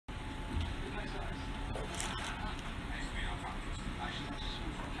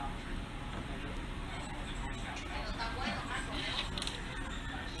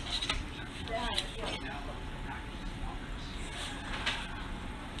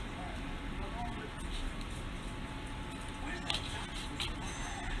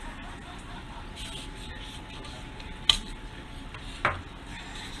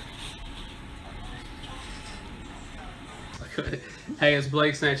Hey, it's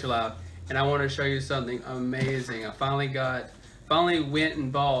Blake's Nature Life, and I want to show you something amazing. I finally went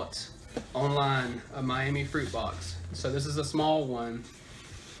and bought online a Miamifruit box. So this is a small one,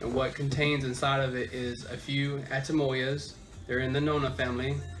 and what contains inside of it is a few Atemoyas. They're in the Annona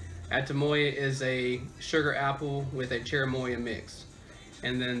family. Atemoya is a sugar apple with a cherimoya mix.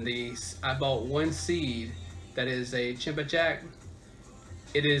 And then I bought one seed that is a chimpajack.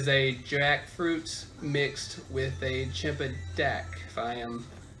 It is a jackfruit mixed with a chimpajack, if I am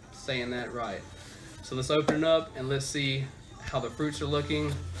saying that right. So let's open it up and let's see how the fruits are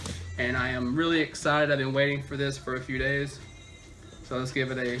looking. And I am really excited. I've been waiting for this for a few days. So let's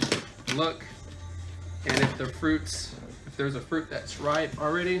give it a look. And if there's a fruit that's ripe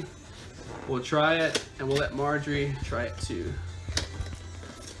already, we'll try it, and we'll let Marjorie try it too.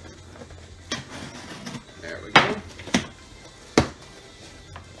 There we go.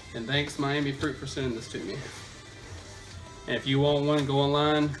 And thanks Miamifruit for sending this to me. And if you want one, go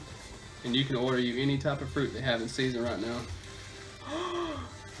online and you can order you any type of fruit they have in season right now.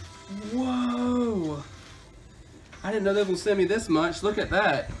 Whoa! I didn't know they would send me this much. Look at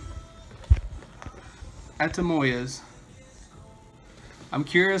that. Atemoyas. I'm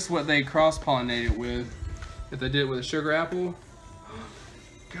curious what they cross-pollinated with. If they did it with a sugar apple.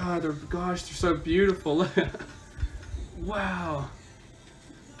 God, they're so beautiful. Wow.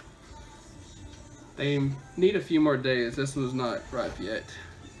 They need a few more days. This one's not ripe yet.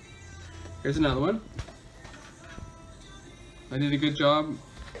 Here's another one. I did a good job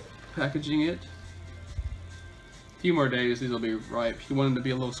packaging it. A few more days, these will be ripe. You want them to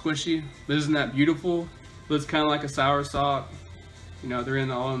be a little squishy, but isn't that beautiful? Looks kind of like a soursop. You know,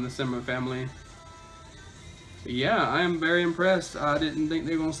 they're all in the similar family. But yeah, I am very impressed. I didn't think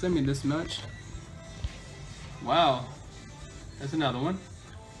they were gonna send me this much. Wow, that's another one.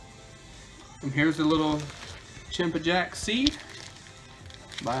 And here's a little chimpajack seed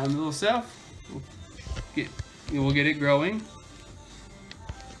by them little self. We'll get it growing.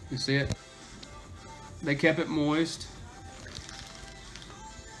 You see it? They kept it moist.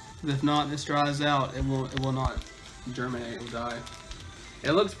 If not, this dries out. It will not germinate. It will die.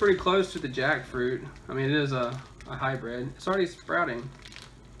 It looks pretty close to the jackfruit. I mean, it is a hybrid. It's already sprouting.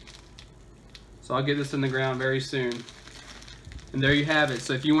 So I'll get this in the ground very soon. And there you have it.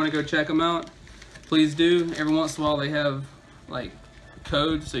 So if you want to go check them out, please do. Every once in a while they have like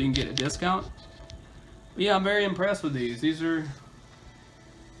codes so you can get a discount. But yeah, I'm very impressed with these. These are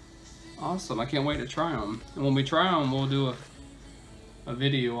awesome. I can't wait to try them. And when we try them, we'll do a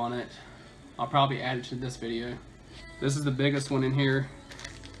video on it. I'll probably add it to this video. This is the biggest one in here.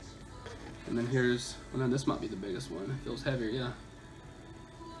 And then here's, well, no, this might be the biggest one. It feels heavier, yeah.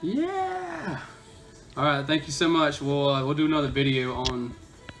 Yeah! All right, thank you so much. We'll do another video on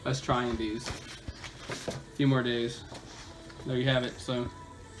us trying these. A few more days. There you have it. So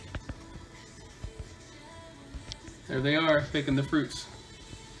there they are, picking the fruits.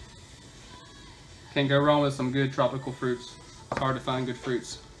 Can't go wrong with some good tropical fruits. It's hard to find good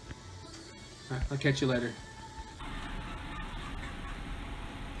fruits. All right, I'll catch you later.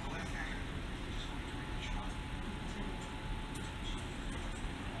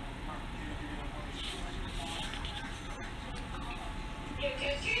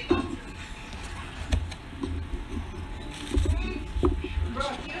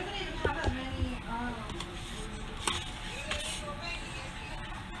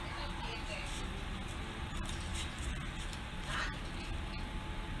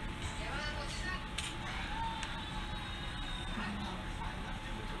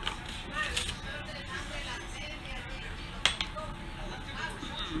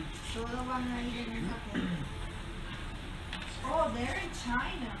 Oh, they're in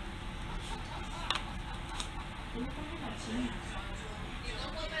China.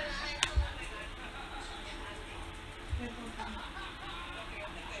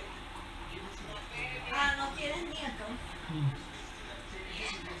 Ah, no tienes nieto.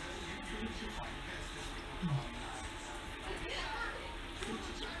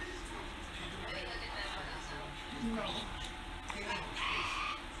 No.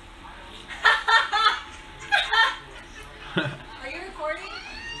 Are you recording?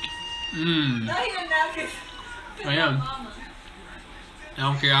 Not even now, because I am. Mama. I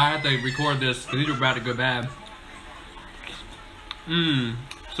don't care. I have to record this because these are about to go bad.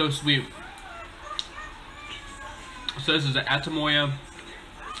 So sweet. So this is an Atemoya.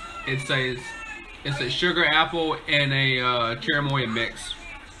 It's a sugar apple and a cherimoya mix.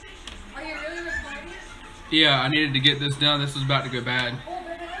 Are you really recording? Yeah, I needed to get this done. This is about to go bad. Oh,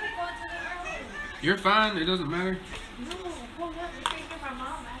 but let me go to the early. You're fine. It doesn't matter. No, hold up. You're thinking my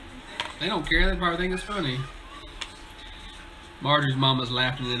mom. They don't care. They probably think it's funny. Marjorie's mama's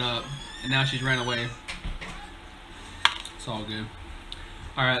laughing it up, and now she's ran away. It's all good.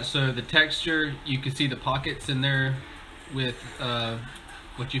 Alright, so the texture, you can see the pockets in there with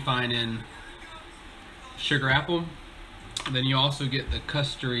what you find in sugar apple. And then you also get the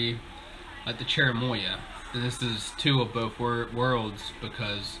custardy, like the Atemoya. And this is two of both worlds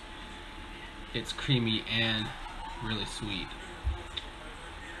because it's creamy and really sweet.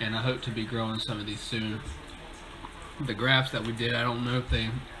 And I hope to be growing some of these soon. The grafts that we did, I don't know if they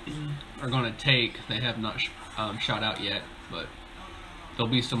are going to take. They have not shot out yet, but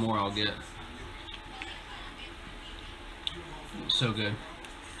there'll be some more I'll get. So good.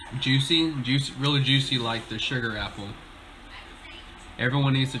 Juicy, really juicy like the sugar apple.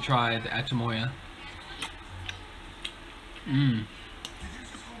 Everyone needs to try the Atemoya.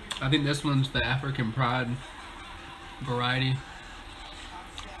 I think this one's the African Pride variety.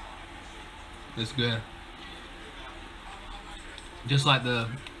 It's good. Just like in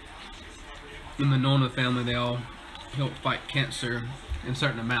the Annona family, they all help fight cancer in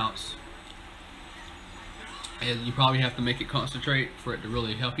certain amounts. And you probably have to make it concentrate for it to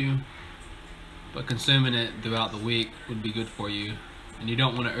really help you. But consuming it throughout the week would be good for you. And you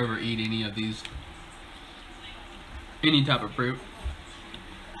don't want to overeat any of these, any type of fruit.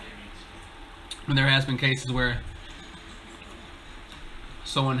 And there has been cases where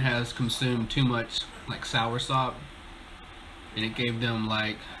someone has consumed too much like soursop, and it gave them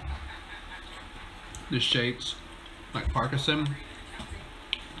like the shakes, like Parkinson.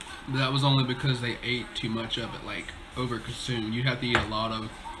 But that was only because they ate too much of it, like over-consumed. You have to eat a lot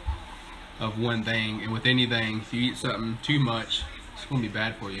of one thing, and with anything, if you eat something too much, it's going to be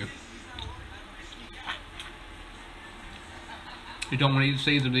bad for you. You don't want to eat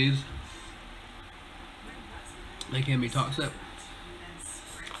seeds of these. They can be toxic.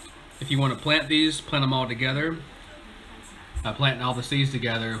 If you want to plant these, plant them all together. Planting all the seeds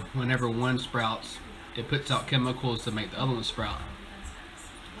together, whenever one sprouts, it puts out chemicals to make the other one sprout.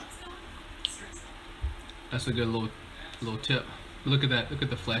 That's a good little tip. Look at that. Look at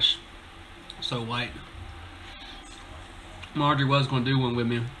the flesh. So white. Marjorie was going to do one with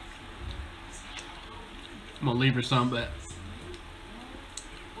me. I'm going to leave her some, but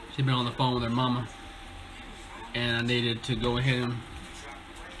she's been on the phone with her mama. And I needed to go ahead and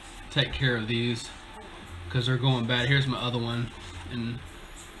take care of these because they're going bad. Here's my other one, and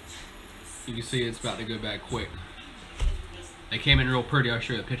you can see it's about to go bad quick. They came in real pretty. I'll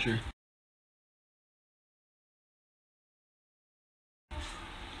show you a picture.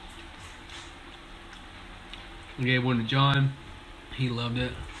 I gave one to John. He loved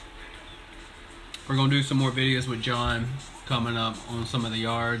it. We're gonna do some more videos with John coming up on some of the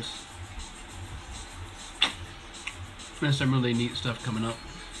yards. There's some really neat stuff coming up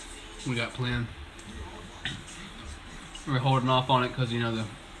we got planned. We're holding off on it because, you know,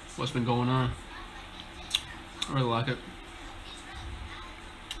 what's been going on. I really like it.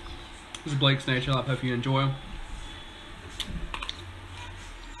 This is Blake's Nature Life. Hope you enjoy them.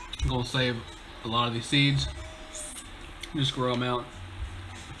 I'm going to save a lot of these seeds. Just grow them out.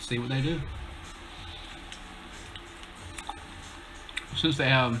 See what they do. Since they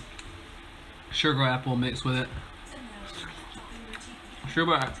have sugar apple mixed with it,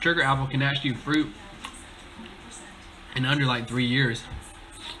 sugar apple can actually fruit in under like 3 years.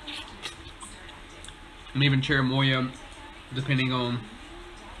 And even Atemoya, depending on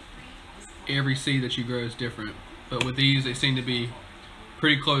every seed that you grow, is different. But with these, they seem to be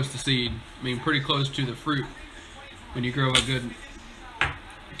pretty close to seed. I mean, pretty close to the fruit. When you grow a good,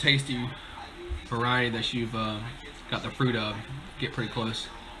 tasty variety that you've got the fruit of, get pretty close.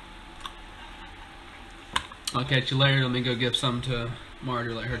 I'll catch you later. Let me go give some to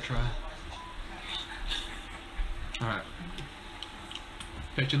Marjorie, let her try. Alright.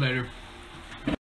 Catch you later.